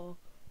hell?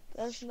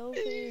 That's no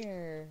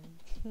fair.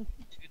 You're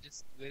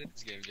just good at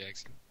this game,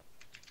 Jackson.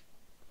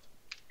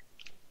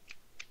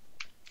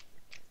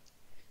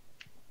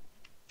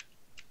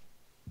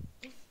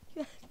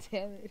 God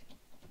damn it.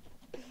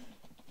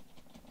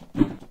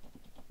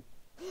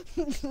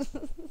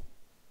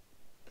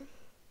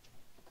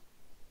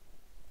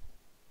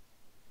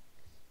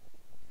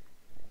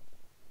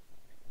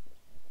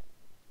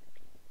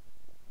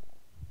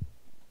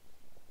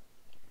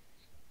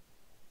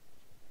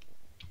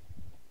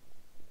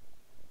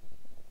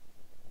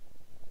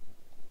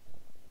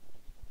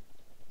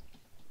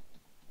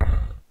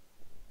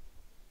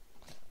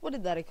 What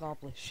did that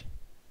accomplish?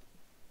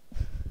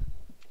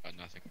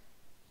 Nothing.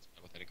 That's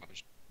not what that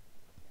accomplished.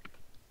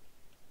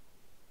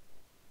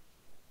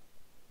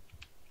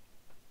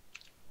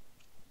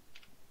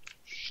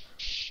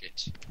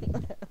 Shit.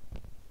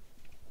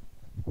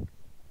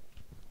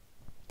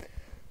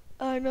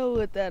 I know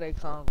what that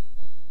accomplished.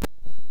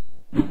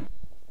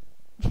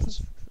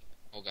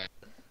 Oh god.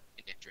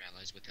 Damage your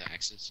allies with the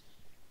axes.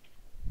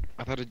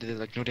 I thought it did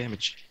like no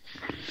damage.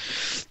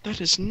 That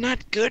is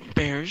not good,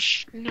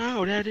 bears.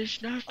 No, that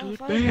is not Oh, good,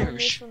 if I had done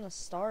this bears. from the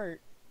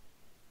start.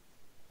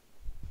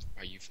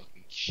 Are you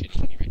fucking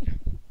shitting me right now?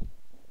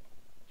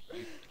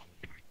 You,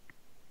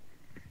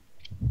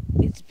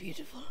 It's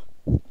beautiful.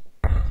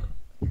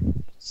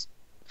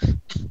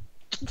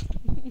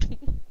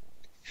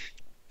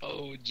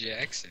 oh,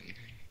 Jackson.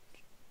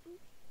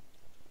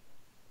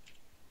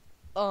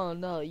 Oh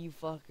no, you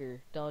fucker.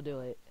 Don't do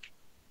it.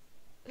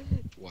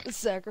 What?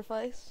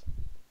 Sacrifice?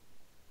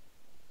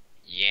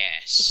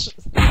 Yes.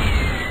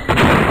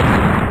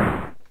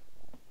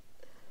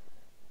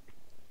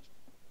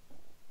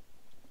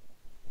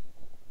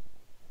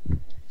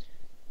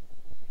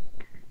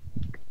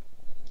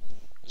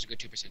 There's a good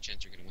 2%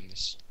 chance you're gonna win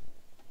this.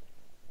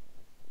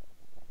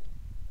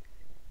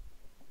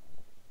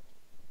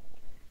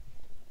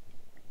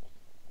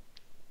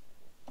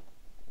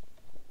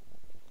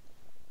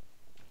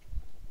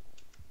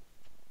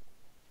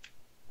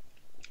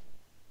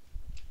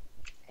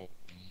 Oh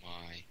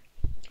my.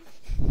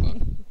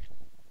 Fuck.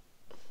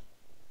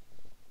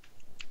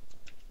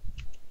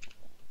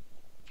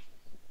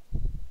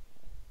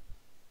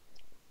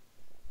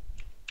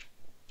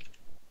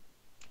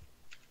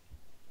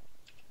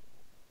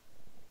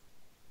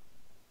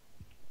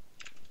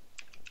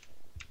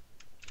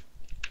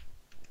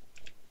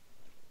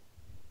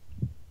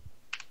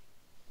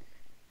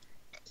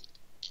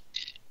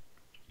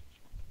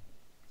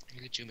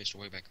 Look at you, Mr.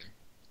 Way back there.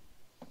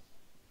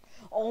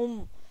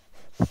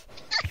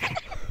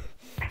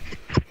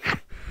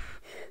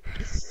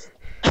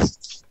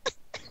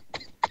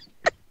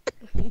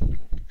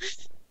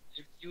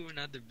 If you are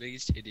not the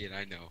biggest idiot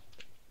I know,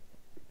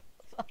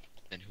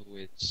 then who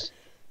is?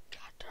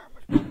 God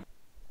damn it.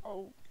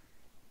 Oh.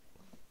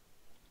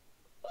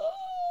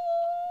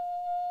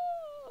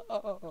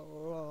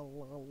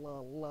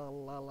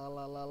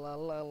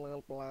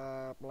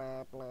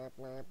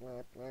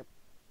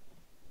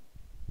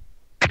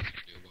 Good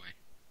boy.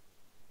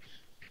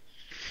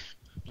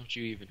 Don't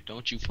you even.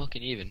 Don't you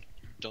fucking even.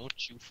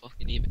 Don't you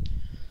fucking even.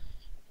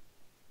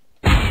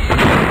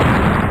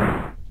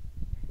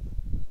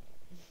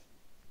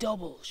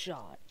 Double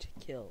shot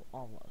kill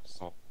almost.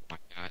 Oh my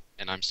god.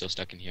 And I'm still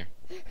stuck in here.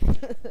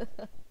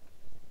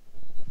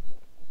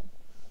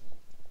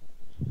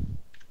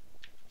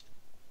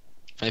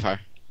 Friendly fire.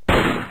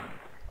 I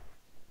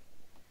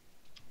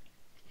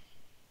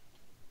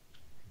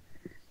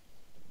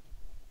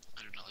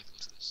do not like the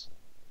looks of this.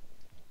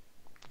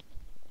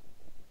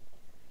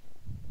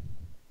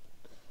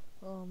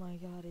 Oh my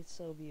god, it's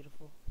so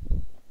beautiful.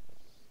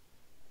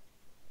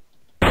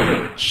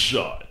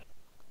 Shot.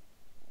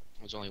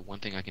 There's only one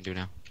thing I can do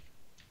now.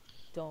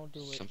 Don't do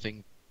it.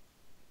 Something.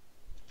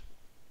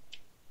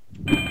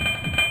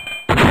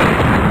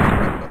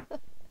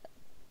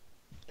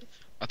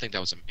 I think that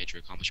was a major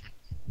accomplishment.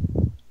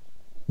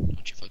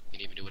 Don't you fucking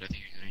even do what I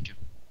think you're going to.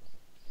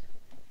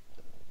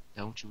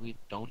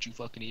 Don't you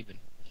fucking even.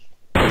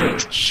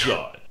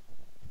 Shot.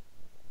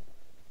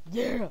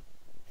 Yeah!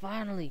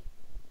 Finally!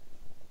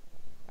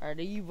 Alright,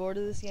 are you bored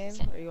of this game?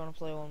 Or you want to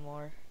play one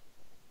more?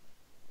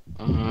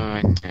 I'm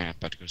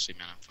about to go to sleep,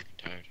 man. I'm fucking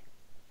tired.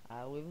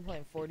 We've been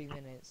playing 40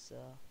 minutes, so...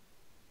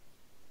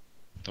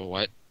 The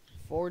what?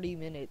 40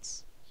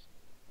 minutes.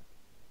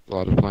 A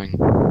lot of playing.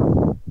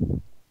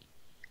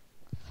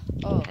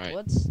 Oh, Right.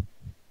 what's...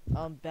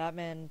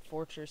 Batman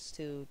Fortress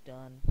 2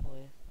 done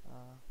with,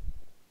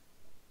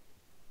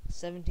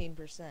 17%.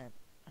 Alright,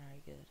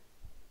 good.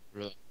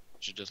 Really?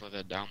 Should just let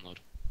that download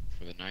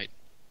for the night.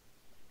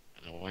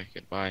 Anyway,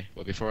 goodbye.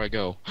 But before I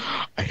go,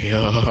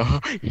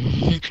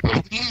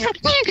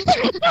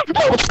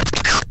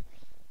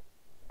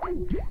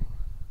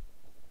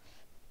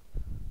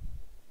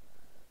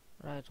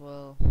 Right,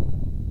 well,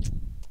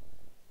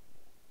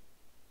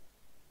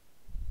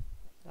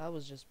 that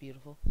was just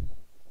beautiful.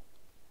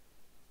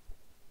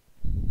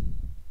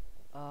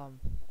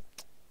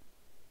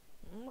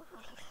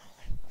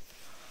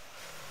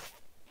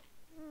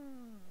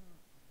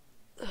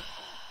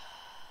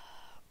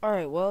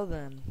 Alright, well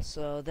then,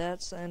 so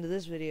that's the end of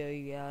this video,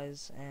 you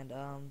guys, and,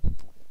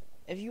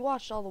 if you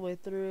watched all the way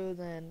through,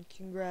 then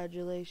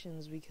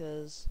congratulations,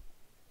 because,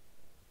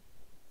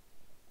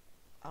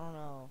 I don't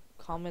know,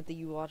 comment that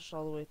you watched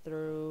all the way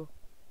through,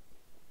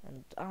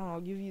 and, I don't know,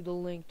 I'll give you the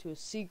link to a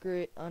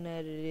secret,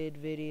 unedited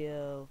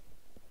video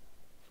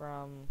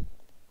from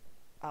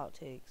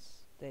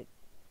outtakes that,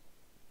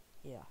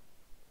 yeah,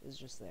 is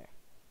just there.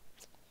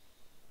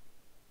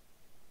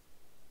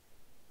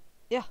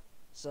 Yeah,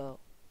 so,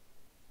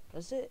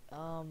 that's it.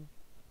 I'm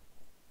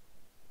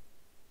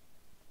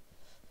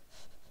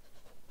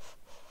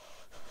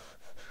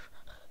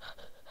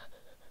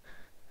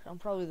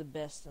probably the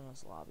best in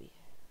this lobby.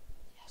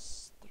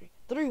 Yes,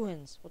 three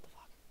wins. What the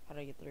fuck? How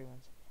did I get 3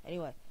 wins?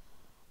 Anyway,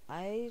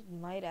 I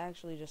might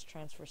actually just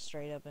transfer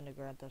straight up into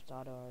Grand Theft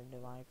Auto or into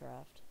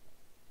Minecraft.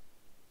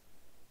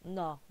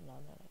 No.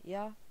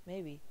 Yeah,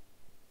 maybe.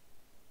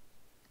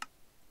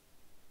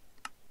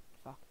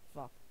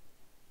 Fuck.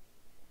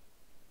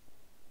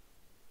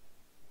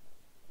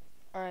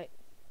 Alright.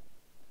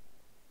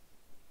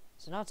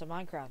 So now it's a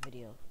Minecraft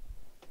video.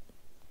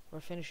 We're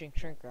finishing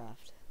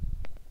Shrinkcraft.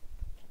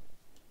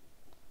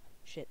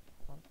 Shit.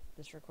 Well,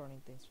 this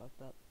recording thing's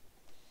fucked up.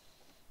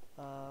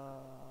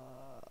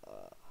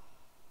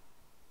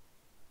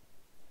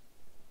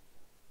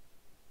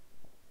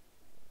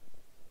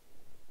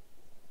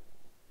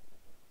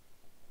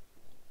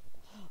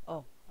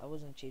 Oh, I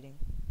wasn't cheating.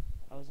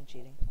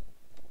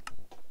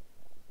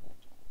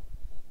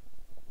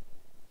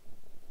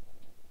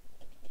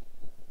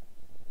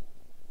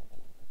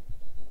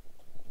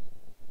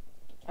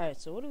 Alright,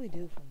 so what do we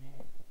do from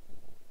here?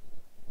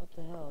 What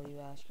the hell, you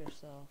ask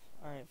yourself?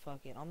 Alright, fuck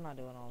it. I'm not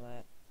doing all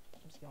that.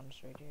 I'm just going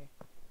straight here.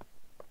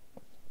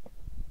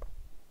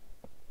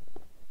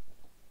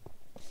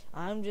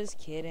 I'm just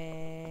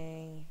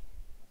kidding.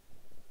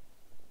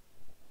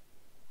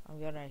 I'm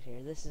going right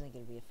here. This isn't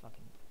gonna be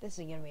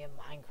a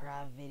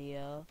Minecraft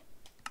video.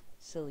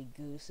 Silly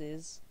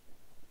gooses.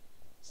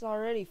 It's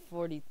already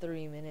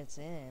 43 minutes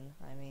in.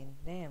 I mean,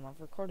 damn, I've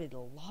recorded a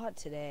lot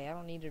today. I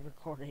don't need to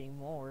record any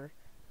more.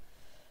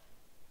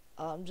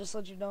 Just to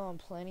let you know, I'm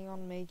planning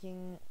on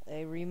making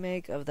a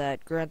remake of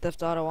that Grand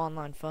Theft Auto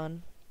Online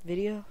Fun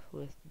video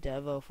with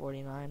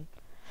Devo49.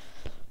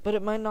 But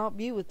it might not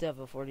be with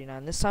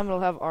Devo49. This time it'll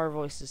have our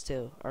voices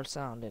too, our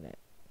sound in it.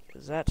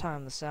 Because that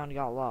time the sound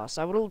got lost.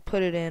 I would have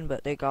put it in,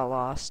 but it got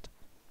lost.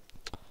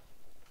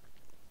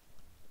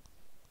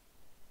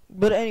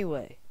 But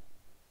anyway.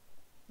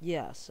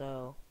 Yeah,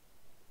 so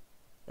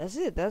that's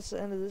it. That's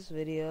the end of this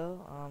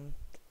video.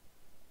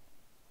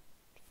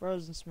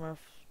 Frozensmurf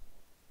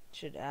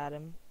should add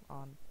him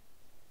on,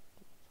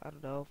 I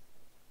don't know,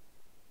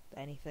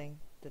 anything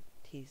that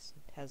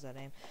has that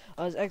name.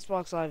 His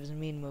Xbox Live is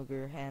Mean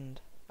Mooger, and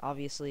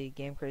obviously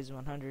Game Crazy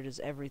 100 is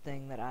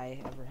everything that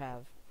I ever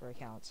have for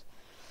accounts.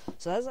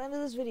 So that's the end of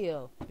this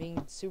video,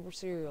 being super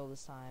serial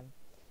this time.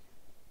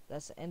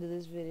 That's the end of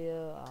this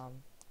video.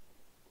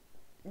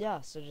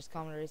 Yeah, so just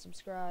comment, rate,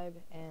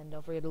 subscribe, and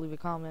don't forget to leave a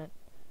comment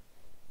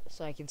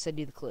so I can send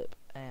you the clip.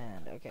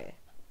 And okay,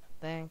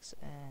 thanks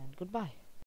and goodbye.